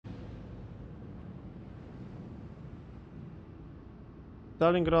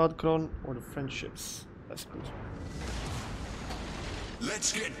Stalingrad, Kron, or the French ships? That's good.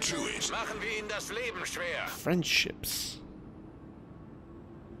 Let's get to it. Machen wir ihnen das Leben schwer. French ships.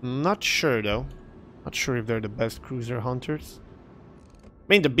 Not sure though. Not sure if they're the best cruiser hunters. I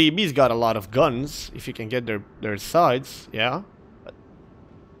mean, the BB's got a lot of guns if you can get their sides, yeah. But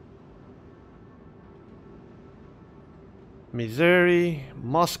Missouri,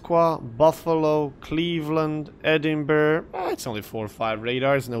 Moscow, Buffalo, Cleveland, Edinburgh. It's only 4 or 5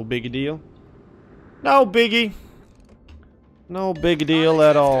 radars, no big deal. No biggie. No big deal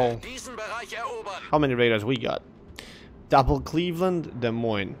at all. How many radars we got? Double Cleveland, Des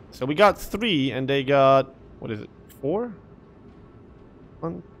Moines. So we got 3 and they got, what is it, 4?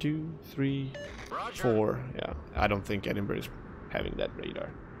 1, 2, 3, 4. Yeah, I don't think Edinburgh is having that radar.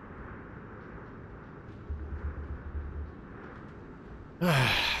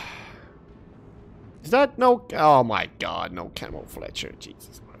 Is that no? Oh my god, no camo Fletcher.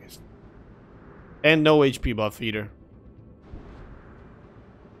 Jesus Christ. And no HP buff either.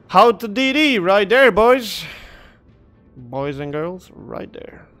 How to DD right there, boys. Boys and girls, right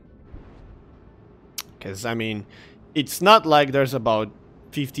there. Because, I mean, it's not like there's about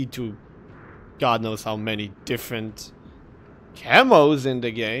 52, God knows how many different camos in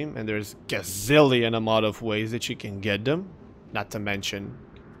the game. And there's gazillion amount of ways that you can get them. Not to mention,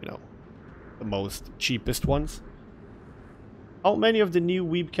 you know, the most cheapest ones. How many of the new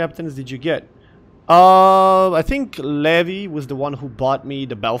Weeb captains did you get? I think Levy was the one who bought me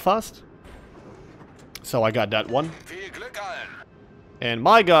the Belfast. So I got that one. And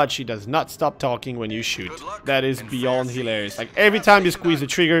my god, she does not stop talking when you shoot. That is beyond hilarious. Like every time you squeeze the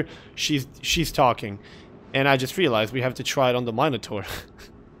trigger, she's talking. And I just realized we have to try it on the Minotaur.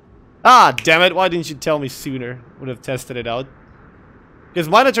 Ah, damn it, why didn't you tell me sooner? Would have tested it out. Because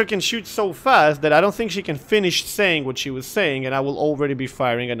Minotaur can shoot so fast that I don't think she can finish saying what she was saying, and I will already be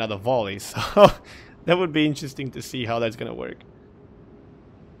firing another volley. So that would be interesting to see how that's gonna work.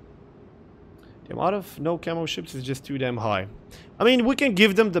 The amount of no camo ships is just too damn high. I mean, we can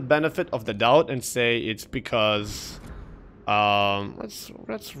give them the benefit of the doubt and say it's because let's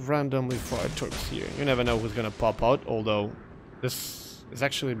randomly fire torps here. You never know who's gonna pop out, although this is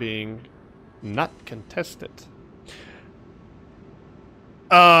actually being not contested.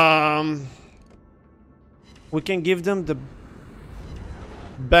 We can give them the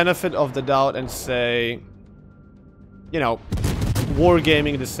benefit of the doubt and say, you know,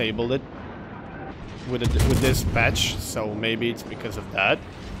 Wargaming disabled it with this patch, so maybe it's because of that.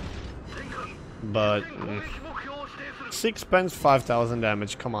 But 6 pence, 5,000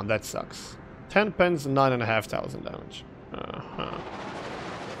 damage. Come on, that sucks. 10 pence, 9,500 damage.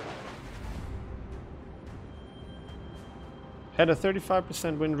 Had a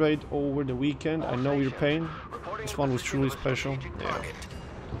 35% win rate over the weekend. I know your pain. This one was truly special. Yeah.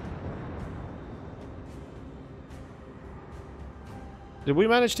 Did we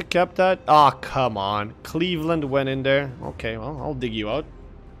manage to cap that? Ah, come on. Cleveland went in there. Okay, well, I'll dig you out.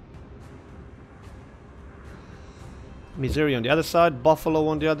 Missouri on the other side. Buffalo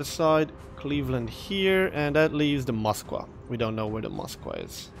on the other side. Cleveland here. And that leaves the Moscow. We don't know where the Moscow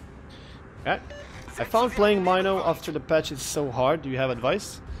is. Okay. I found playing Mino after the patch is so hard. Do you have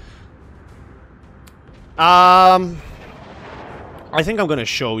advice? I think I'm gonna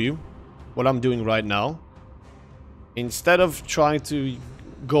show you what I'm doing right now. Instead of trying to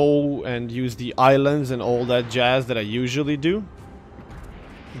go and use the islands and all that jazz that I usually do,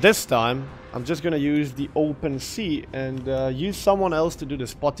 this time I'm just gonna use the open sea and use someone else to do the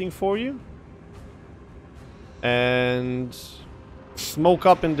spotting for you. And smoke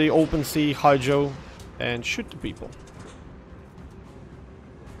up in the open sea, hydro, and shoot the people.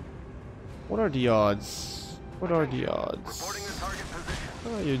 What are the odds? What are the odds?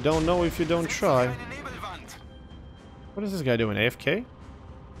 Oh, you don't know if you don't try. What is this guy doing? AFK?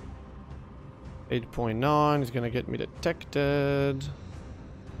 8.9 is gonna get me detected.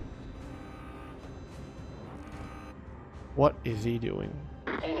 What is he doing?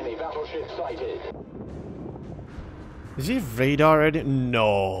 Enemy battleship sighted. Is he radar ready?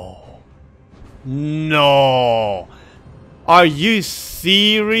 No. No. Are you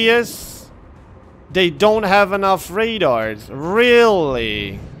serious? They don't have enough radars.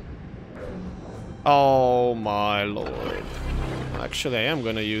 Really? Oh my lord. Actually, I am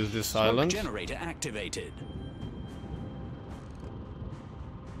gonna use this island. Generator activated.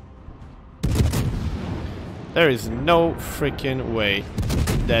 There is no freaking way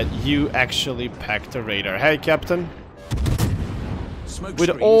that you actually packed a radar. Hey, Captain.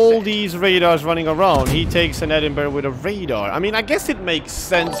 With all these radars running around, he takes an Edinburgh with a radar. I mean, I guess it makes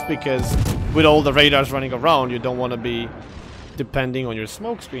sense because with all the radars running around, you don't want to be depending on your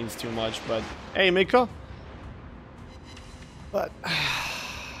smoke screens too much, but hey, Miko. But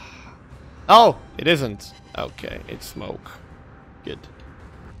oh, it isn't. Okay, it's smoke. Good.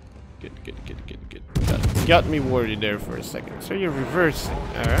 Good. Got me worried there for a second. So you're reversing,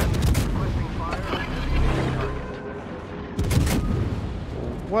 alright.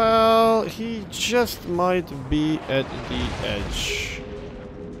 Well, he just might be at the edge.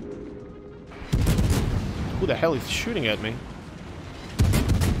 Who the hell is shooting at me?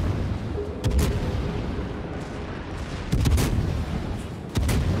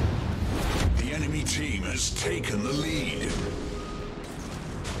 The enemy team has taken the lead.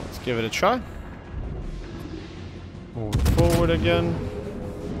 Let's give it a try. Moving forward again.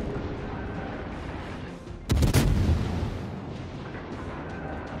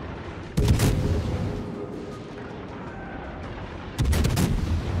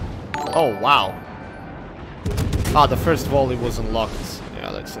 Oh, wow. Ah, the first volley was unlocked.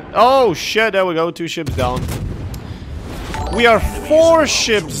 Yeah, that's it. Oh, shit, there we go. 2 ships down. We are 4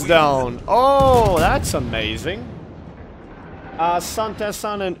 ships down. Oh, that's amazing.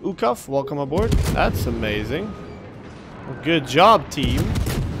 Santesan and Ukaf, welcome aboard. That's amazing. Good job, team.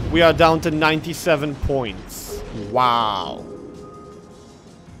 We are down to 97 points. Wow.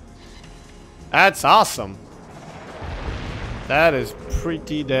 That's awesome. That is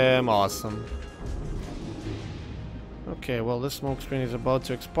pretty damn awesome. Okay, well, this smoke screen is about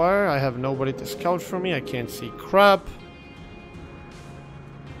to expire. I have nobody to scout for me. I can't see crap.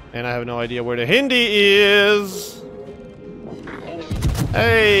 And I have no idea where the Hindi is.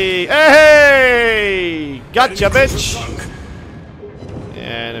 Hey! Hey! Gotcha, bitch!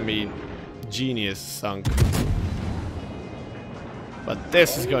 Enemy genius sunk. But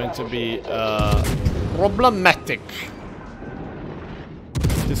this is going to be problematic,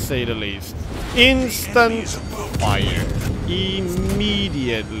 to say the least. Instant fire.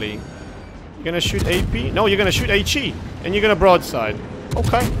 Immediately. You're gonna shoot AP? No, you're gonna shoot HE. And you're gonna broadside.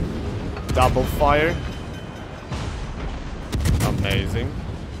 Okay. Double fire. Amazing.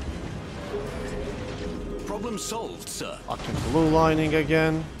 Problem solved, sir. Fucking blue lining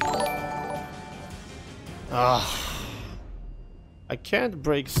again. Ah. I can't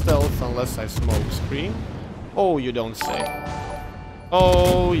break stealth unless I smoke screen. Oh, you don't say.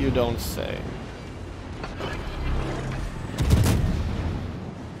 Oh, you don't say.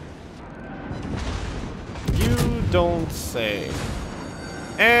 You don't say.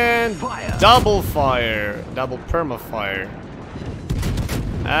 And Fire. Double fire. Double perma fire.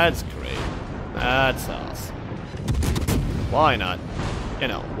 That's great. That's awesome. Why not? You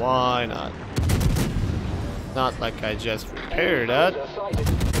know, why not? Not like I just repaired that.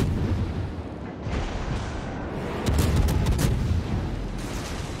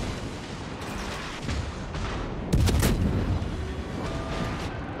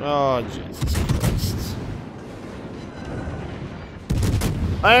 Oh, Jesus Christ.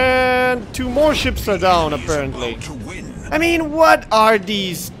 And 2 more ships are down, apparently. I mean, what are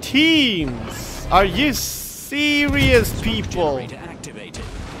these teams? Are you serious, people?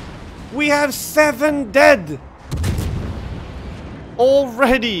 We have 7 dead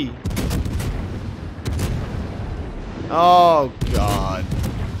already. Oh, God.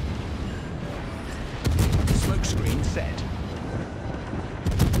 Smoke screen set.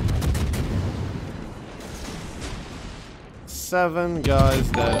 Seven guys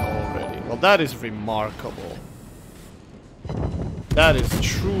dead already. Well, that is remarkable. That is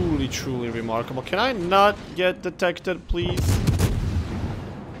truly, truly remarkable. Can I not get detected, please?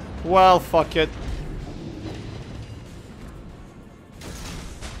 Well, fuck it.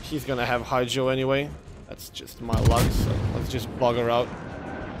 He's gonna have Hydro anyway. That's just my luck, so let's just bugger out.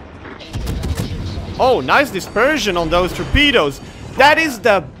 Oh, nice dispersion on those torpedoes. That is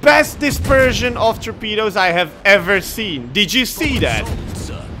the best dispersion of torpedoes I have ever seen. Did you see that?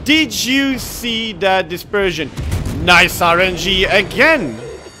 Did you see that dispersion? Nice RNG again.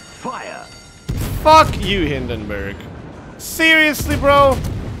 Fire. Fuck you, Hindenburg. Seriously, bro?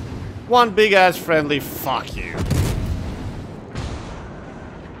 One big ass friendly fuck you.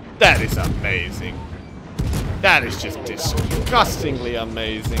 That is amazing. That is just disgustingly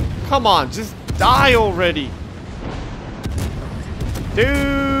amazing. Come on, just die already.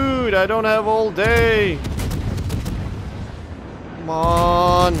 Dude, I don't have all day. Come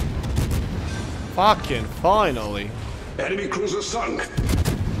on. Fucking finally. Enemy cruiser sunk.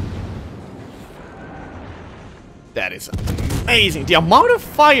 That is amazing. The amount of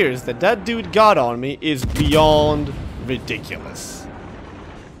fires that that dude got on me is beyond ridiculous.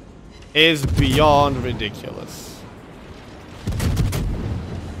 Is beyond ridiculous.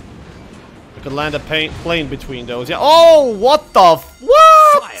 I could land a plane between those. Yeah. Oh, what What the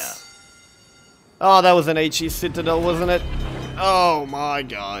what? Fire. Oh, that was an HE Citadel, wasn't it? Oh my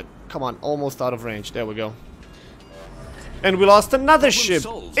god. Come on, almost out of range. There we go. And we lost another ship.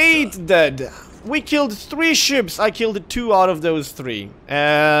 solved, 8 dead. We killed 3 ships. I killed 2 out of those 3.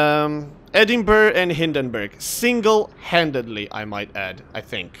 Edinburgh and Hindenburg. Single-handedly, I might add, I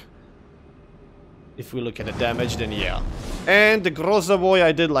think. If we look at the damage, then yeah. And the Grozavoy,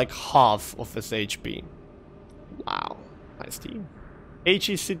 I did like half of his HP. Wow. Nice team.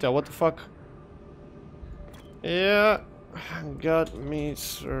 HE Sita, what the fuck? Yeah. Got me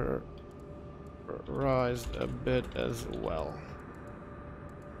surprised a bit as well.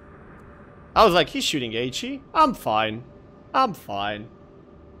 I was like, he's shooting HE? I'm fine. I'm fine.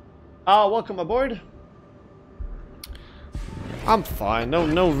 Welcome aboard. I'm fine.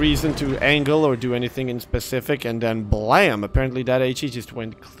 No reason to angle or do anything in specific. And then blam. Apparently that HE just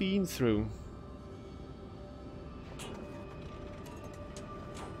went clean through.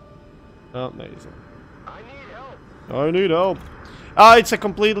 Amazing. I need help. It's a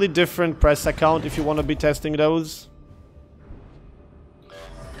completely different press account if you want to be testing those.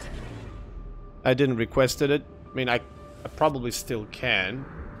 I didn't requested it. I mean, I probably still can.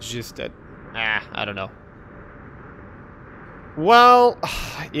 It's just that, I don't know. Well,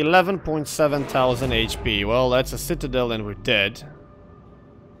 11.7 thousand HP. Well, that's a Citadel and we're dead.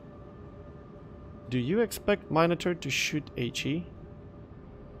 Do you expect Minotaur to shoot HE?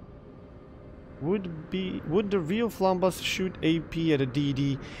 Would the real Flambus shoot AP at a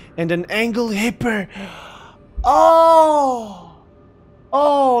DD and an angle hipper? Oh!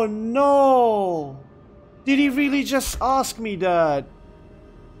 Oh no! Did he really just ask me that?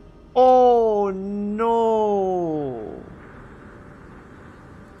 Oh no!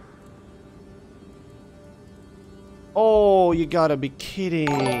 Oh, you gotta be kidding.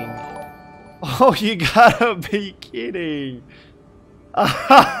 Oh, you gotta be kidding.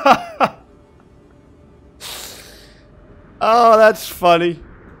 Oh, that's funny.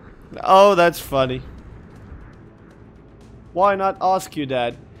 Oh, that's funny. Why not ask you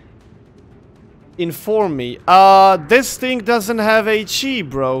that? Inform me. This thing doesn't have HE,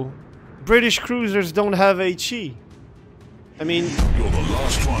 bro. British cruisers don't have HE. I mean... You're the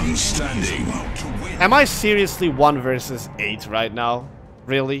last one standing. Am I seriously 1 versus 8 right now?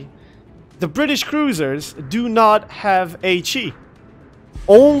 Really? The British cruisers do not have HE.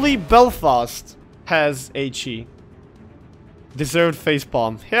 Only Belfast has HE. Deserved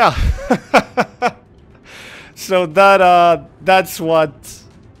facepalm. Yeah. So that's what...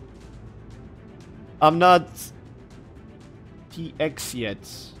 I'm not TX yet.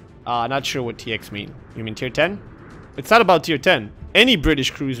 Not sure what TX mean. You mean tier 10? It's not about tier 10. Any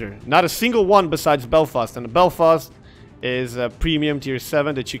British cruiser. Not a single one besides Belfast. And the Belfast is a premium tier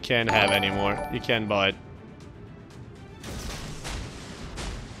 7 that you can't have anymore. You can't buy it.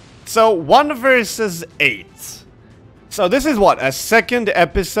 So 1 versus 8. So this is what? A second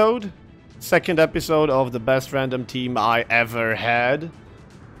episode? Second episode of the best random team I ever had.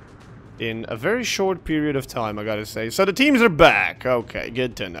 In a very short period of time, I gotta say. So the teams are back. Okay,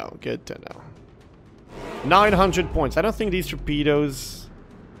 good to know. Good to know. 900 points. I don't think these torpedoes...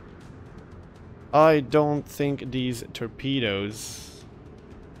 I don't think these torpedoes...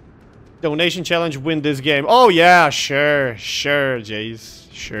 Donation challenge, win this game. Oh yeah, sure. Sure, Jace.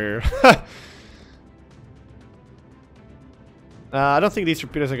 Sure. I don't think these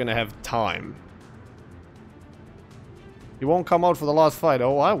torpedoes are gonna have time. You won't come out for the last fight.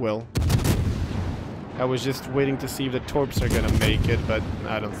 Oh, I will. I was just waiting to see if the torps are gonna make it, but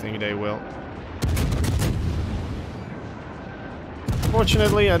I don't think they will.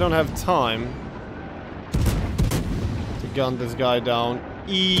 Fortunately, I don't have time to gun this guy down.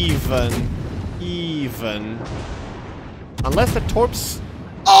 Even. Unless the torps...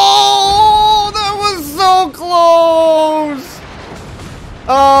 Oh! That was so close!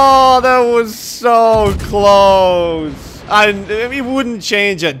 Oh, that was so close. It wouldn't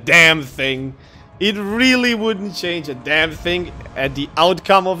change a damn thing. It really wouldn't change a damn thing at the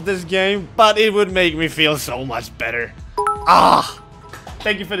outcome of this game, but it would make me feel so much better. Ah!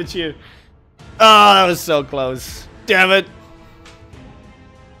 Thank you for the cheer. Ah, that was so close. Damn it.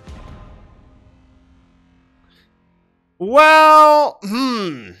 Well,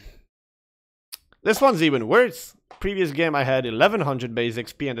 this one's even worse. Previous game I had 1100 base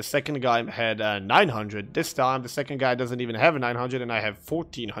XP and the second guy had 900. This time the second guy doesn't even have 900 and I have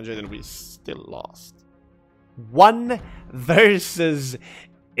 1400 and we still lost. 1 versus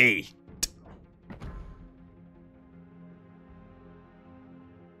 8.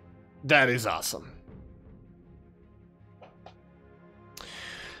 That is awesome.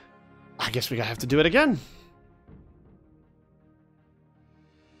 I guess we have to do it again.